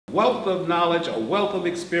wealth of knowledge, a wealth of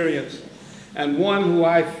experience, and one who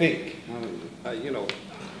I think, you know,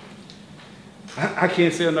 I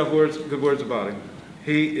can't say enough good words about him.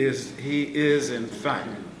 He is in fact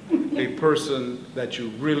a person that you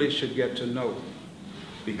really should get to know,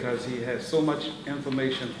 because he has so much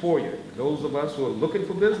information for you. Those of us who are looking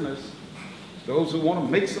for business, those who want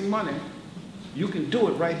to make some money, you can do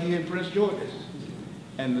it right here in Prince George.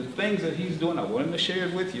 And the things that he's doing, I wanted to share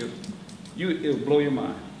it with you. It'll blow your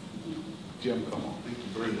mind. Jim, come on. Thank you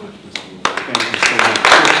very much, Mr. Wilson. Thank you so much.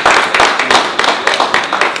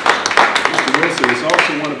 Mr. Wilson is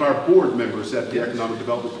also one of our board members at the Economic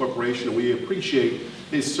Development Corporation, and we appreciate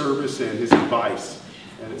his service and his advice.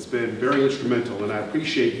 And it's been very instrumental, and I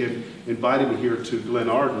appreciate him inviting me here to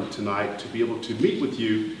Glenarden tonight to be able to meet with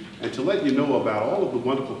you and to let you know about all of the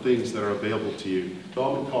wonderful things that are available to you.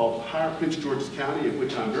 Development called Higher Prince George's County, of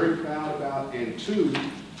which I'm very proud about, and 2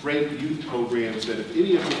 great youth programs that if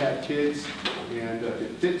any of you have kids and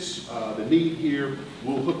it fits the need here,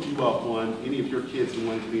 we'll hook you up on any of your kids who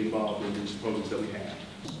want to be involved in these programs that we have.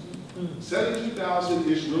 72,000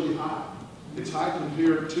 is really high. It's high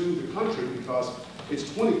compared to the country because it's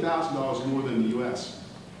 $20,000 more than the U.S.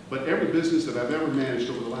 But every business that I've ever managed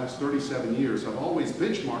over the last 37 years, I've always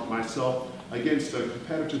benchmarked myself against a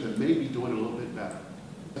competitor that may be doing a little bit better.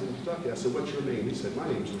 I said, what's your name? He said, my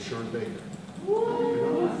name's Rashawn Baker.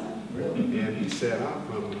 And he said, I'm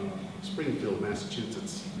from Springfield,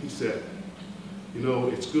 Massachusetts. He said, you know,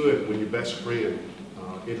 it's good when your best friend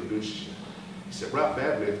introduces you. He said, Ralph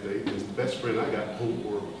Abney is the best friend I got in the whole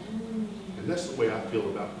world. And that's the way I feel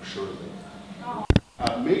about Rashawn Baker.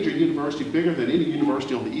 A major university, bigger than any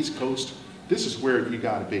university on the East Coast, this is where you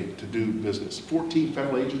got to be to do business. 14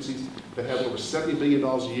 federal agencies that have over $70 billion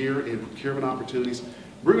a year in procurement opportunities.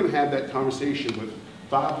 We're going to have that conversation with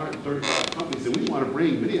 535 companies, and we want to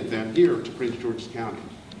bring many of them here to Prince George's County.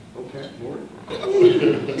 Okay, Lord?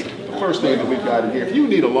 The first thing that we've got in here, if you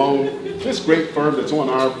need a loan, this great firm that's on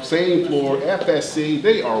our same floor, FSC,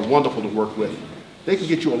 they are wonderful to work with. They can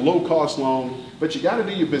get you a low-cost loan, but you got to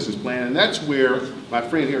do your business plan, and that's where my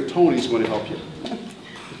friend here, Tony, is going to help you.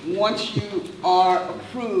 Once you are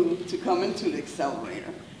approved to come into the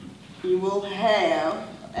accelerator, you will have,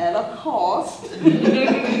 at a cost,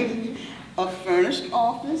 a furnished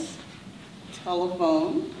office,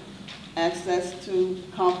 telephone, access to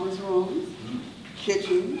conference rooms,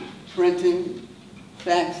 kitchen, printing,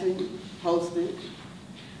 faxing, postage.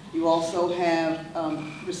 You also have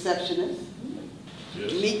receptionists.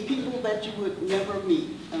 Yes. Meet people that you would never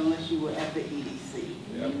meet unless you were at the EDC.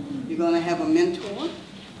 Yep. You're going to have a mentor,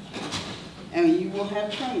 and you will have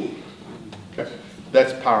training. Okay,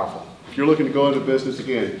 that's powerful. If you're looking to go into business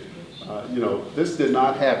again, you know, this did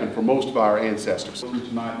not happen for most of our ancestors.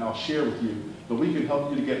 Tonight, and I'll share with you that we can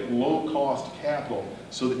help you to get low-cost capital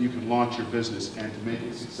so that you can launch your business and to make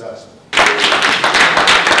it successful.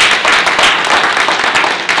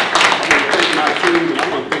 My team, and I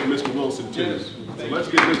want to thank Mr. Wilson too. Yes. So let's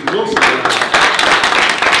give Mr. Wilson a round.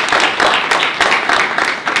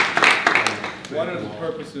 One of the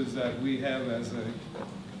purposes that we have as a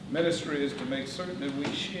ministry is to make certain that we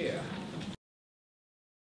share